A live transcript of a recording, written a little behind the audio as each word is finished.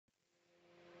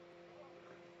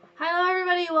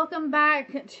welcome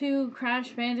back to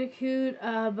Crash Bandicoot.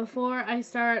 Before I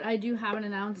start, I do have an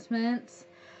announcement.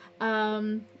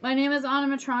 My name is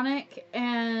Animatronic,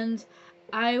 and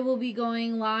I will be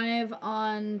going live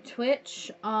on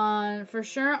Twitch for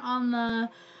sure on the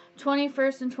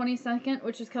 21st and 22nd,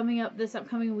 which is coming up this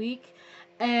upcoming week,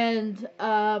 and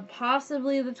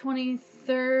possibly the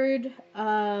 23rd.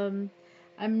 I'm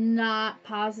not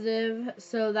positive,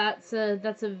 so that's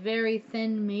a very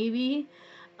thin maybe.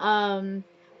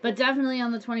 But definitely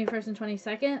on the 21st and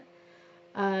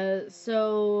 22nd.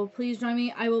 So please join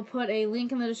me. I will put a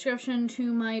link in the description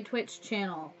to my Twitch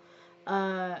channel.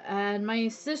 And my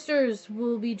sisters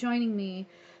will be joining me.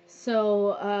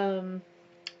 So,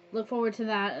 look forward to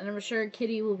that. And I'm sure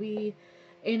Kitty will be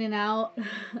in and out.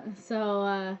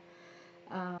 So,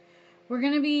 we're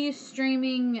going to be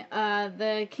streaming,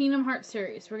 the Kiingdom Hearts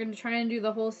series. We're going to try and do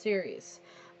the whole series.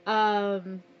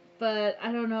 But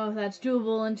I don't know if that's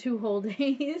doable in 2 whole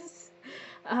days.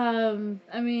 I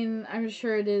mean, I'm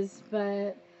sure it is,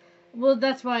 but, well,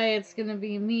 that's why it's gonna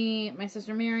be me, my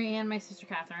sister Mary, and my sister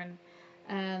Catherine.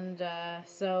 And,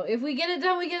 so if we get it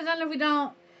done, we get it done. If we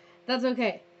don't, that's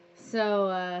okay.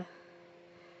 So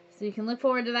you can look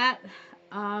forward to that.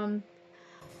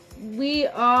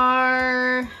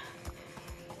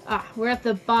 We're at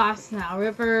the boss now,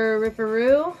 Ripper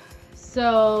Roo.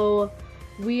 So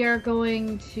we are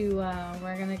going to,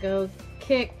 we're gonna go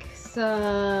kick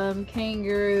some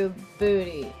kangaroo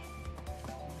booty.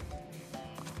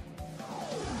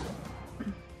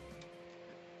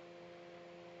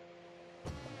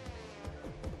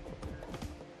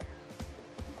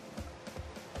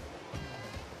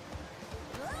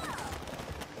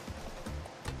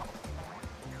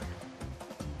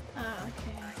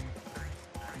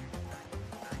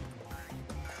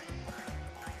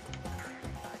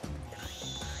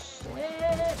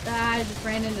 I just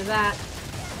ran into that.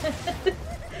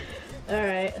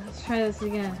 Alright, let's try this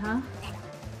again, huh?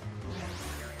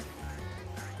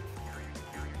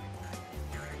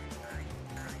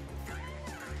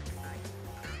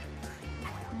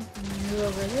 Move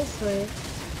over this way.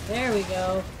 There we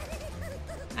go.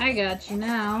 I got you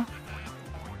now.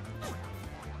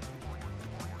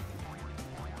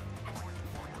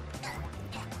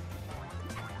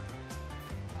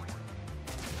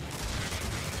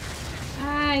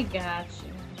 I got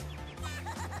you.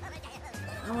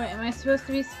 Oh wait, am I supposed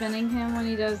to be spinning him when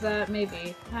he does that?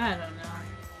 Maybe. I don't know.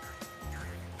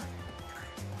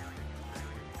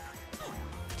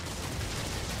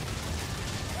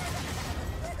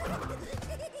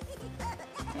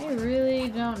 I really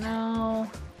don't know.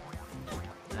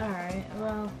 Alright,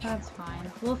 well, that's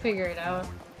fine. We'll figure it out.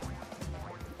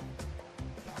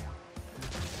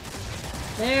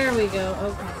 There we go,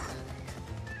 okay.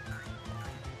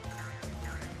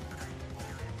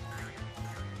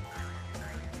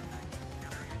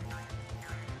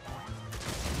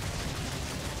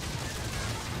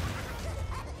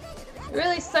 It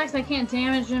really sucks I can't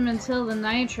damage him until the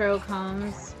nitro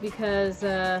comes, because,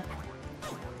 I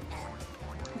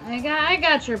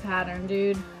got your pattern,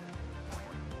 dude.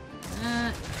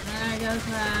 There goes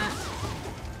that.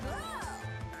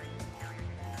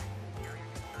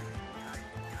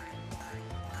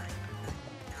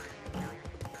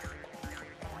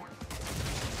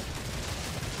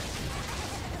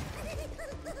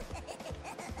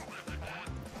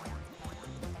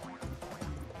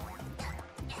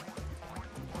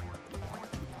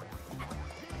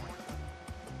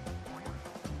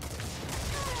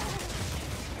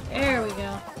 There we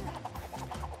go.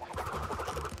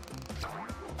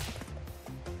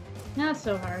 Not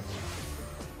so hard.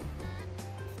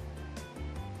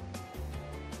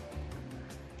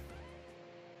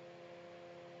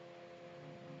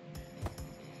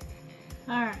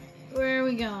 Alright, where are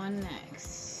we going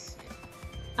next?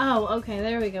 Oh, okay,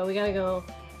 there we go. We gotta go.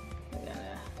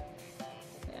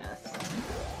 Yes.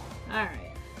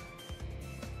 Alright.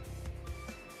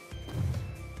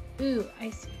 Ooh,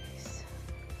 ice piece.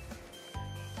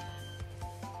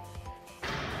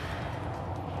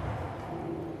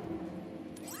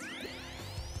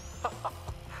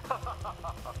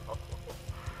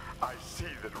 I see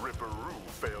that Ripper Roo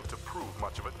failed to prove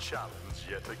much of a challenge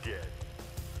yet again.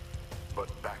 But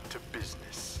back to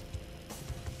business.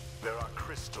 There are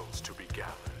crystals to be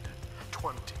gathered,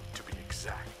 20 to be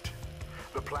exact.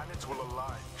 The planets will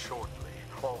align shortly,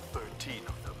 all 13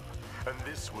 of them, and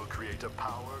this will create a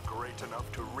power great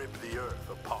enough to rip the Earth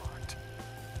apart.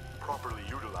 Properly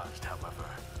utilized, however,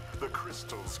 the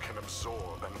crystals can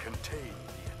absorb and contain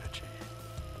the energy.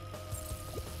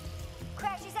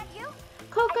 Crash, is that you?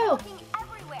 Coco! I'm looking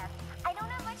everywhere. I don't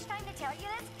have much time to tell you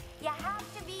this, You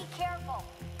have to be careful.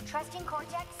 Trusting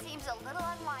Cortex seems a little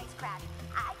unwisecracked.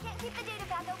 I can't keep the data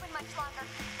path open much longer.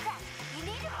 Crest, you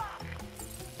need to...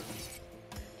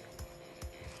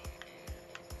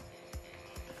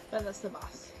 But that's the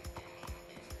boss.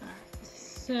 Alright,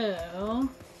 so...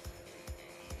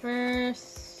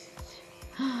 First...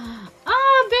 Ah,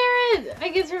 Barret! I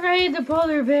get to ride the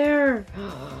polar bear!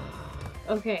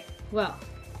 Okay, well,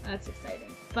 that's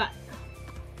exciting. But,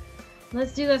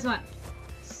 let's do this one.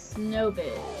 Snow Biz.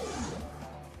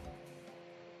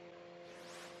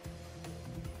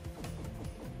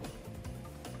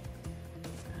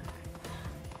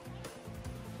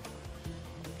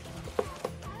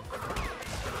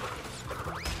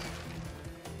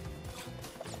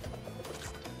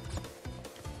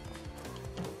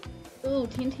 Ooh,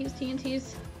 TNTs,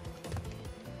 TNTs.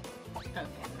 Okay,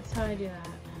 that's how I do that.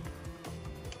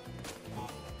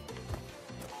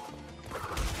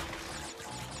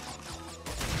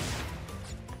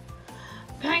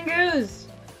 Pangoos!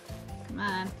 Come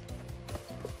on.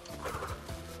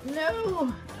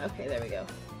 No! Okay, there we go.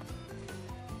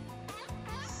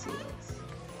 Seals.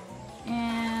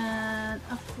 And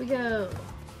off we go.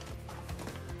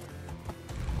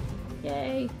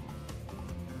 Yay!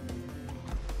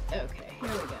 Okay, here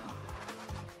we go.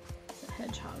 It's a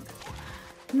hedgehog.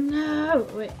 No!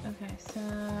 Wait, okay, so...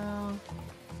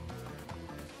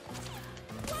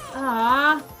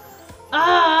 Ah!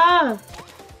 Ah!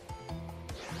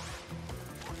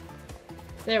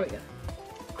 There we go.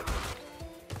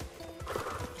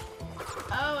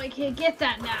 Oh, I can't get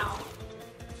that now.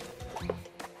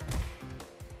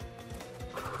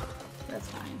 That's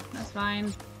fine. That's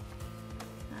fine.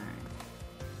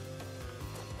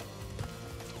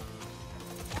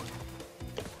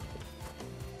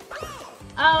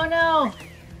 Oh no!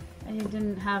 I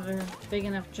didn't have a big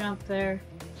enough jump there.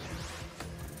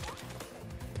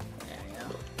 There we go.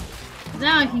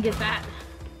 Now I can get that.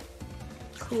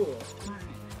 Cool. Alright.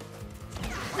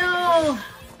 No!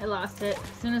 I lost it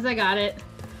as soon as I got it.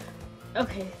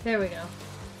 Okay, there we go.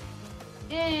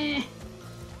 Eh.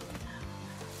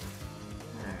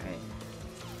 Alright.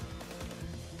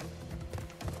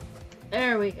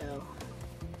 There we go.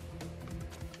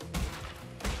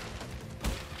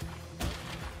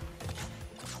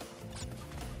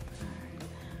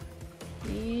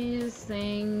 These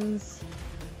things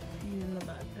in the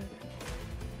butt.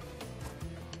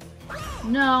 Okay.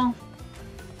 No.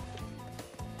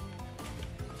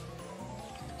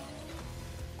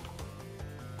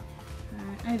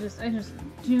 Alright, I just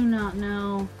do not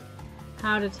know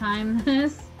how to time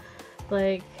this.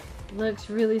 Like, looks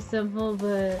really simple,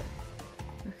 but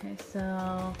okay,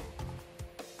 so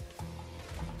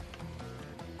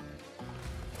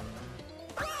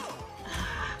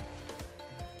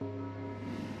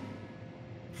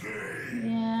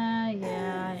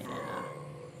yeah.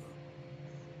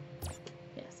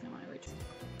 Yes, I want to reach.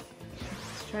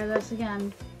 Let's try this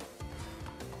again.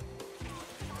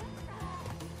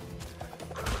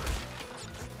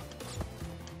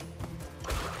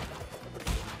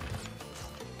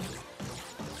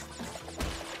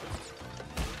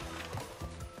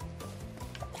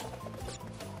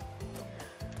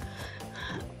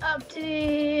 Up to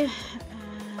the and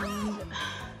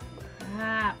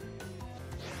crap.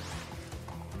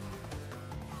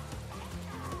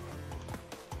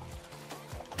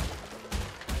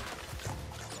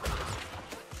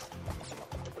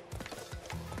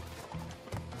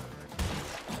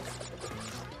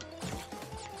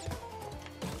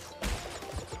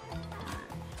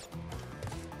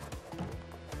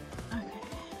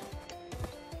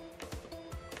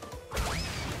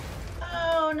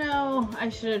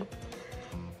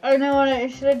 Oh no, I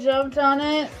should have jumped on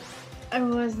it. I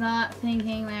was not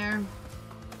thinking there.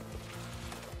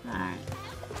 Alright.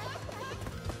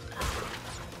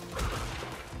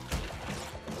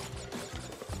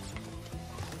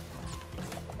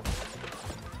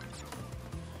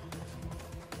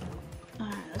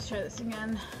 Alright, let's try this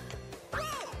again.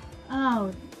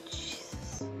 Oh,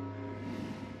 Jesus.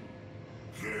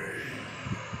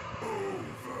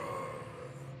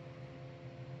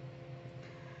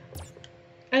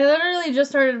 I literally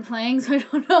just started playing, so I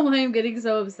don't know why I'm getting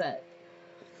so upset.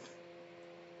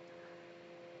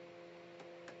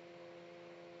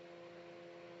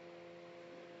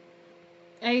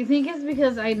 I think it's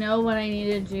because I know what I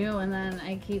need to do, and then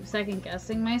I keep second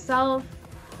guessing myself.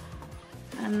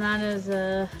 And that is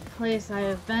a place I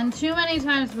have been too many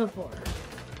times before.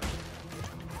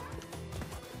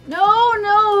 No,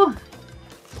 no!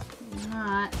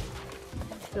 Not.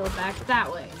 Go back that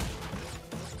way.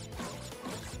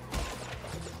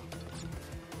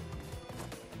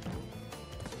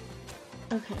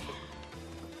 Okay.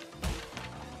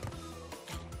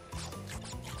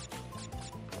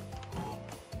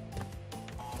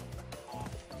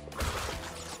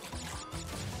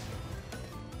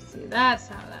 See, that's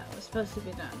how that was supposed to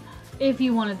be done. If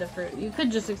you wanted the fruit. You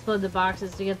could just explode the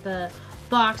boxes to get the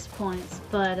box points,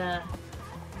 but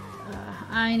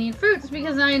I need fruits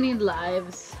because I need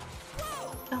lives.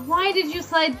 Why did you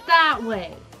slide that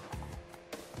way?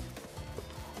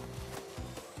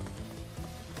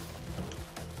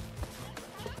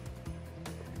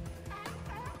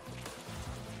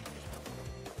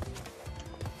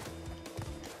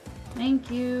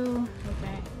 Thank you.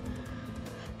 Okay.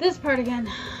 This part again.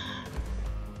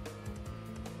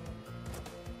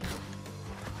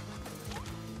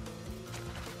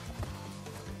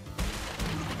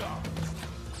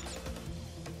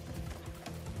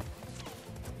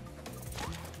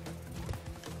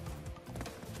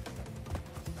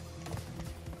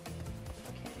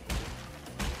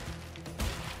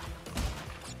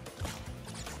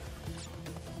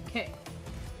 Okay.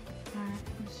 Alright,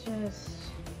 let's just...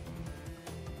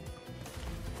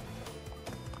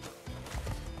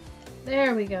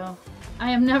 There we go.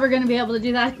 I am never going to be able to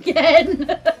do that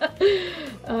again.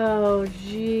 Oh,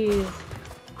 jeez.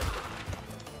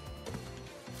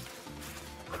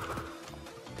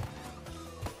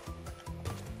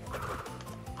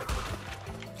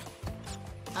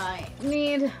 I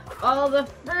need all the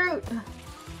fruit.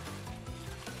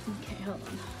 Okay, hold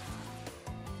on.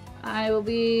 I will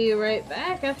be right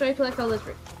back after I collect all this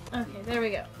fruit. Okay, there we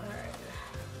go.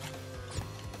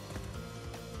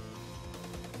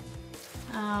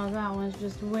 Oh, that one's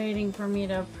just waiting for me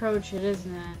to approach it,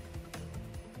 isn't it?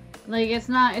 Like, it's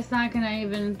not gonna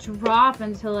even drop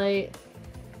until I...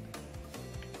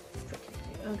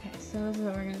 Okay, so this is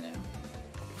what we're gonna do.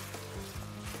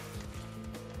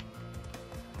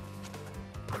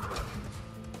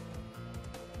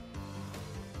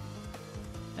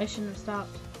 I shouldn't have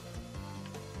stopped.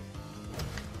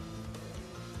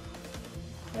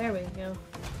 There we go.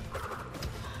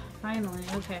 Finally,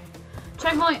 okay.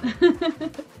 Checkpoint!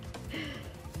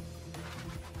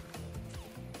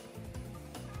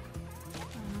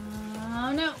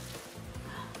 Oh no!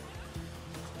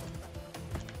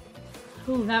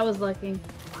 Ooh, that was lucky.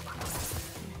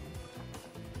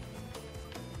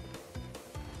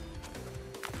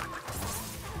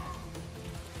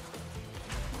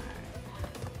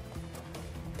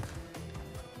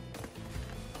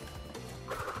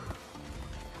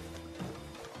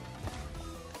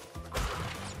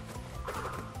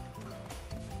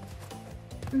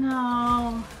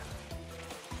 No.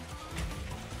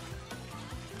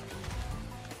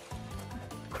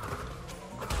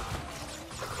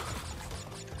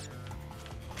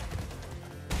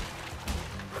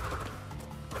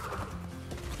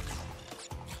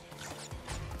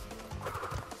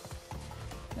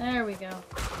 There we go.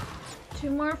 2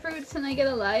 more fruits and I get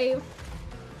a life.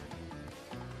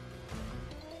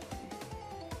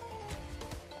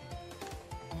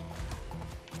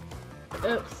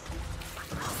 Oops.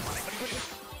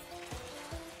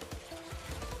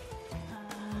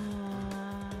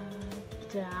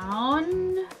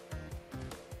 Down.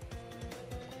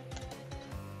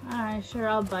 Alright, sure,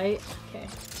 I'll bite. Okay,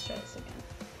 let's try this again.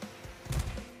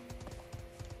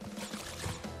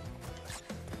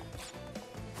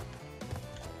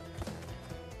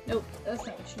 Nope, that's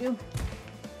not what you do.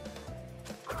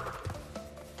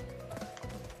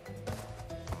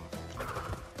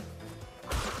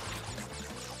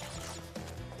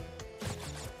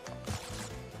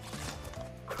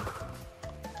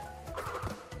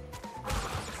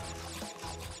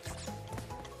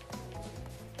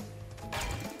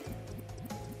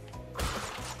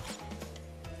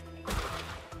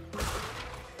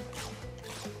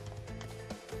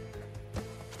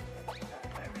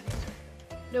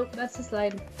 Nope, that's the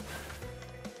slide.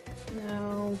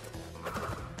 No.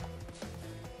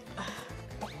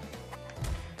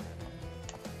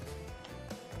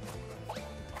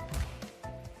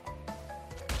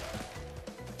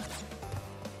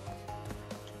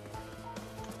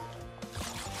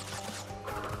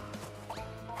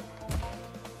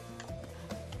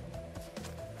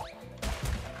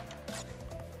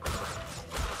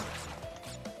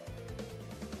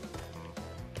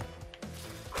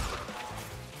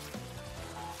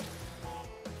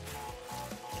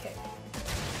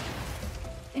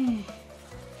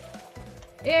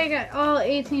 Yeah, I got all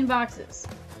 18 boxes.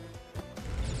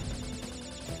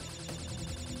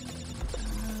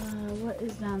 What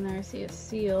is down there? I see a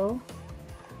seal.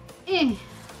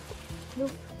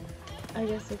 Nope. I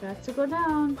guess I got to go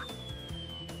down.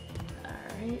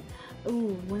 Alright.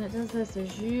 Ooh, when it does this,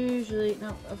 there's usually...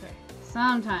 Nope, okay.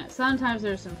 Sometimes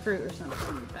there's some fruit or something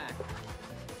in the back.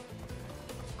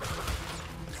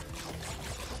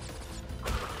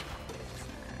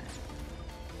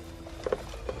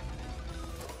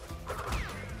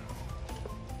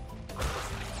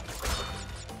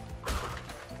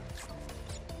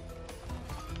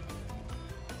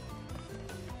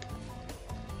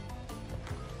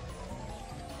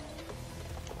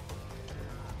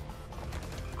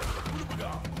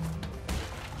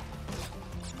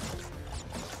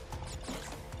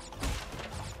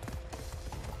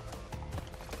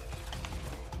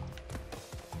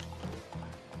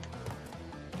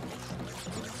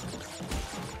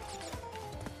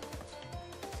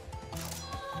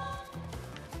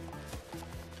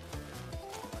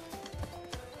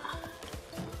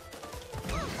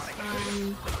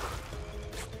 I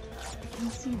can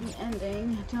see the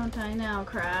ending. Don't die now,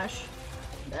 Crash.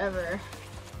 Whatever.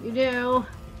 You do.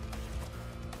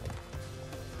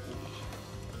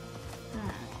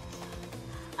 Alright.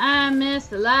 I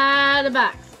missed a lot of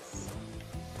boxes.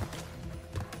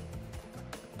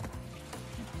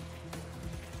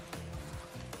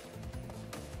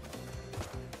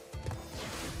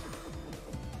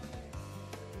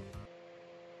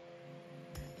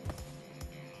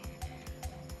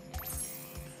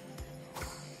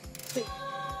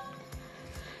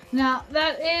 Now,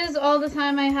 that is all the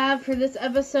time I have for this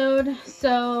episode,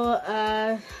 so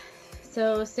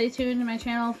stay tuned to my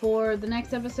channel for the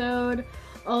next episode.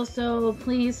 Also,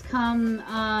 please come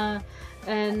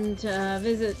and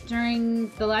visit during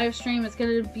the live stream. It's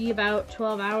going to be about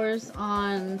 12 hours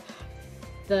on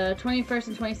the 21st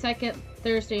and 22nd,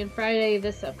 Thursday and Friday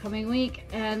this upcoming week,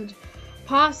 and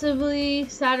possibly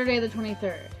Saturday the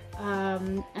 23rd.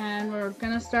 And we're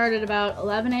going to start at about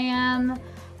 11 a.m.,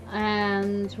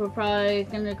 and we're probably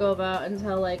gonna go about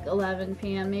until like 11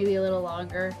 p.m., maybe a little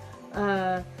longer.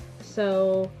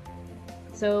 So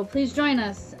please join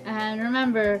us, and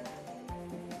remember,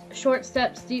 short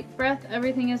steps, deep breath,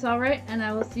 everything is alright, and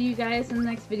I will see you guys in the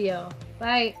next video.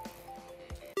 Bye!